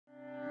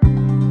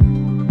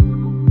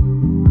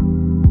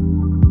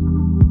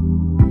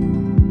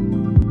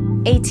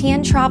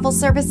ATN Travel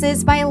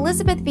Services by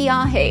Elizabeth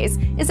Viajes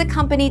is a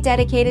company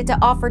dedicated to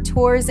offer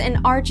tours in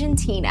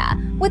Argentina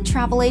with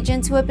travel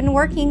agents who have been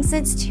working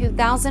since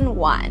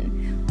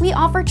 2001. We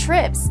offer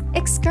trips,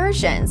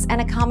 excursions,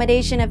 and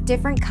accommodation of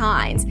different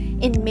kinds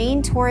in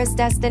main tourist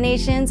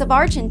destinations of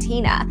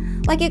Argentina,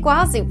 like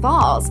Iguazu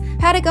Falls,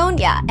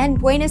 Patagonia, and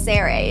Buenos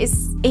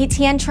Aires.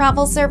 ATN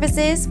Travel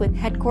Services, with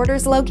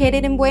headquarters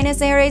located in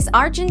Buenos Aires,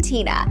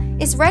 Argentina,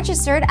 is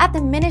registered at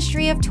the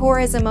Ministry of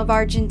Tourism of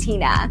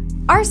Argentina.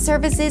 Our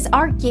services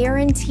are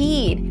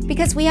guaranteed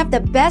because we have the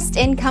best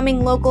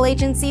incoming local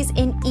agencies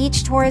in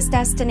each tourist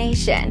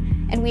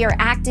destination, and we are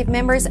active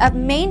members of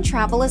main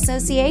travel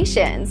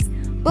associations.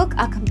 Book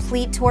a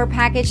complete tour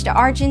package to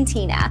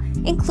Argentina,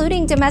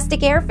 including domestic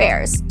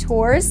airfares,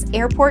 tours,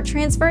 airport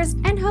transfers,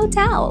 and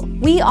hotel.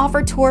 We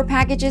offer tour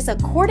packages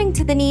according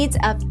to the needs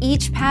of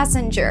each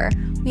passenger.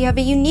 We have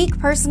a unique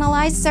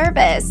personalized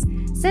service.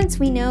 Since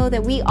we know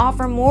that we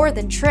offer more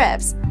than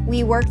trips,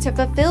 we work to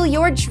fulfill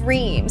your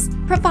dreams,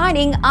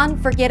 providing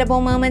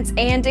unforgettable moments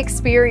and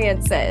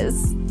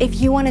experiences.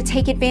 If you want to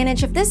take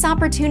advantage of this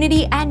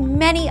opportunity and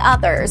many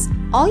others,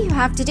 all you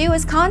have to do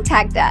is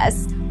contact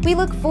us. We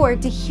look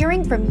forward to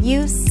hearing from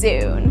you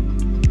soon.